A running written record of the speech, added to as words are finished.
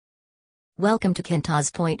Welcome to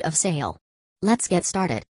Kintoz Point of Sale. Let's get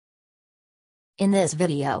started. In this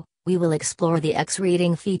video, we will explore the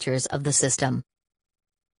X-reading features of the system.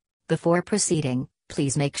 Before proceeding,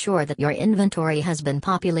 please make sure that your inventory has been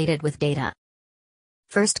populated with data.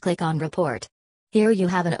 First, click on Report. Here you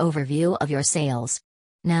have an overview of your sales.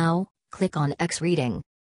 Now, click on X-reading.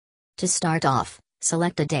 To start off,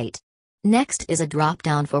 select a date. Next is a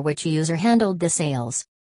drop-down for which user handled the sales.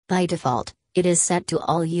 By default, it is set to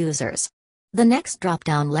all users. The next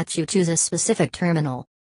drop-down lets you choose a specific terminal.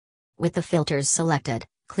 With the filters selected,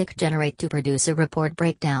 click Generate to produce a report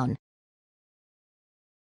breakdown.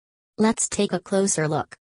 Let's take a closer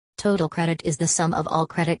look. Total credit is the sum of all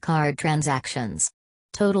credit card transactions.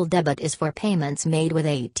 Total debit is for payments made with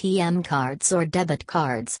ATM cards or debit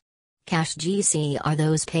cards. Cash GC are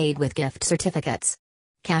those paid with gift certificates.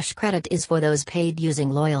 Cash credit is for those paid using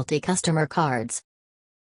loyalty customer cards.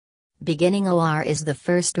 Beginning OR is the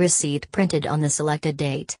first receipt printed on the selected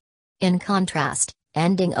date. In contrast,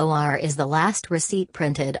 ending OR is the last receipt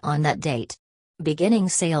printed on that date. Beginning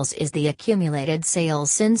sales is the accumulated sales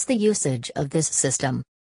since the usage of this system.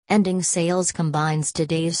 Ending sales combines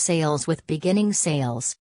today's sales with beginning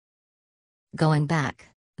sales. Going back,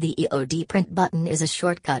 the EOD print button is a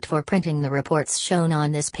shortcut for printing the reports shown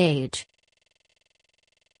on this page.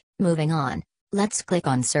 Moving on, let's click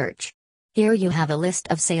on Search. Here you have a list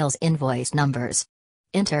of sales invoice numbers.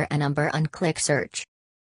 Enter a number and click Search.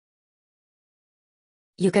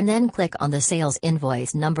 You can then click on the sales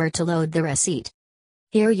invoice number to load the receipt.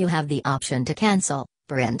 Here you have the option to cancel,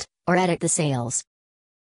 print, or edit the sales.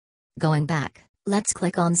 Going back, let's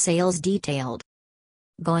click on Sales Detailed.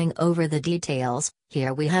 Going over the details,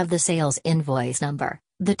 here we have the sales invoice number,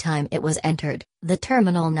 the time it was entered, the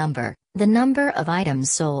terminal number, the number of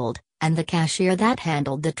items sold, and the cashier that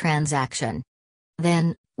handled the transaction.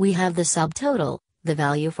 Then, we have the subtotal, the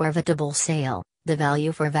value for VATable sale, the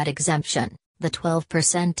value for VAT exemption, the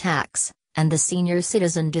 12% tax, and the senior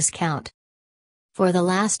citizen discount. For the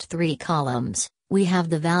last three columns, we have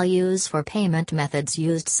the values for payment methods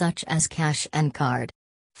used such as cash and card.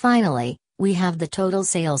 Finally, we have the total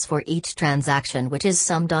sales for each transaction, which is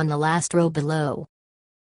summed on the last row below.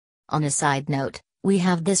 On a side note, we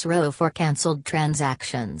have this row for cancelled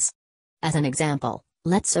transactions. As an example,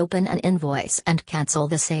 let's open an invoice and cancel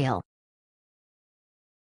the sale.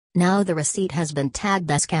 Now the receipt has been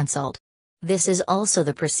tagged as cancelled. This is also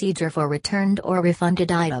the procedure for returned or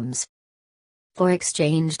refunded items. For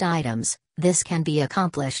exchanged items, this can be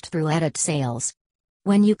accomplished through Edit Sales.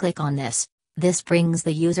 When you click on this brings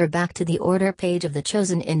the user back to the order page of the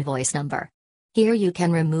chosen invoice number. Here you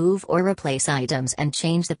can remove or replace items and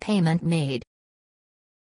change the payment made.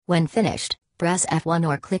 When finished, press F1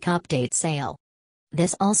 or click Update Sale.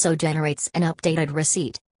 This also generates an updated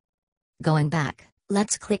receipt. Going back,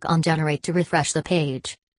 let's click on Generate to refresh the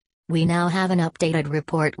page. We now have an updated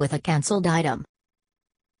report with a cancelled item.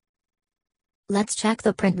 Let's check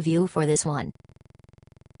the print view for this one.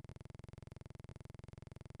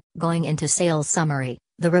 Going into Sales Summary,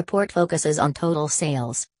 the report focuses on total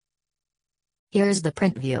sales. Here's the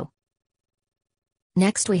print view.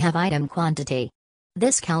 Next we have Item Quantity.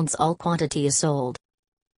 This counts all quantities sold.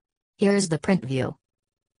 Here's the print view.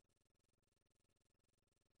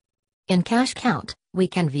 In Cash Count, we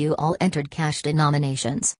can view all entered cash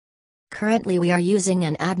denominations. Currently we are using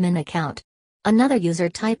an admin account. Another user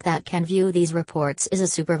type that can view these reports is a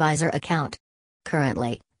Supervisor Account.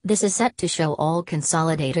 Currently, this is set to show all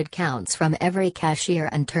consolidated counts from every cashier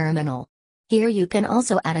and terminal. Here you can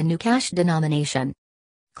also add a new cash denomination.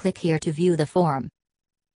 Click here to view the form.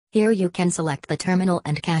 Here you can select the terminal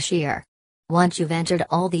and cashier. Once you've entered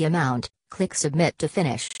all the amount, click Submit to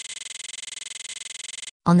finish.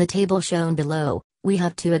 On the table shown below, we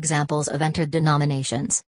have two examples of entered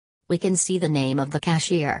denominations. We can see the name of the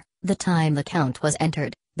cashier, the time the count was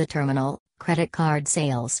entered, the terminal, credit card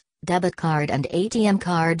sales, debit card and ATM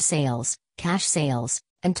card sales, cash sales,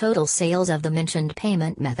 and total sales of the mentioned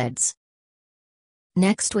payment methods.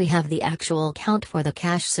 Next we have the actual count for the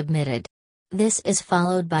cash submitted. This is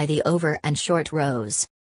followed by the over and short rows.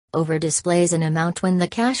 Over displays an amount when the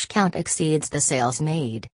cash count exceeds the sales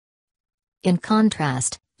made. In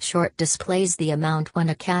contrast, short displays the amount when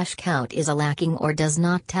a cash count is lacking or does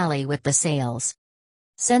not tally with the sales.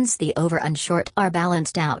 Since the over and short are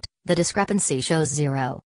balanced out, the discrepancy shows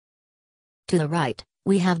 0. To the right,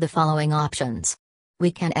 we have the following options.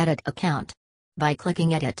 We can edit a count. By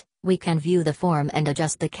clicking Edit, we can view the form and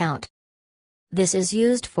adjust the count. This is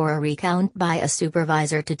used for a recount by a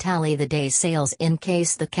supervisor to tally the day's sales in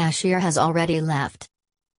case the cashier has already left.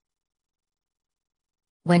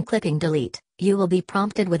 When clicking Delete, you will be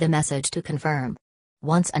prompted with a message to confirm.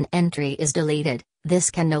 Once an entry is deleted, this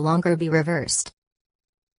can no longer be reversed.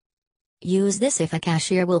 Use this if a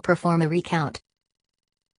cashier will perform a recount.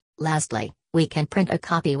 Lastly, we can print a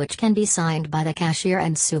copy which can be signed by the cashier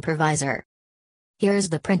and supervisor. Here's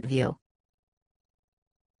the print view.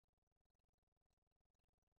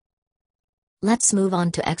 Let's move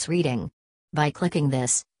on to X reading. By clicking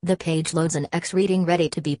this, the page loads an X reading ready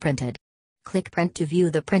to be printed. Click Print to view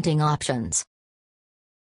the printing options.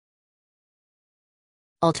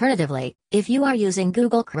 Alternatively, if you are using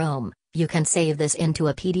Google Chrome, you can save this into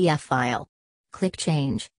a PDF file. Click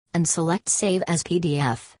Change, and select Save as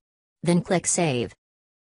PDF. Then click Save.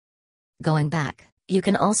 Going back, you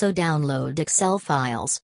can also download Excel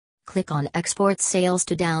files. Click on Export Sales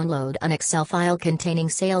to download an Excel file containing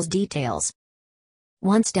sales details.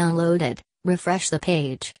 Once downloaded, refresh the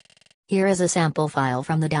page. Here is a sample file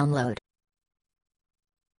from the download.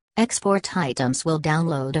 Export Items will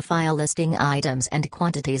download a file listing items and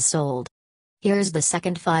quantities sold. Here's the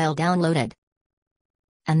second file downloaded.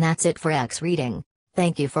 And that's it for X reading.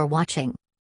 Thank you for watching.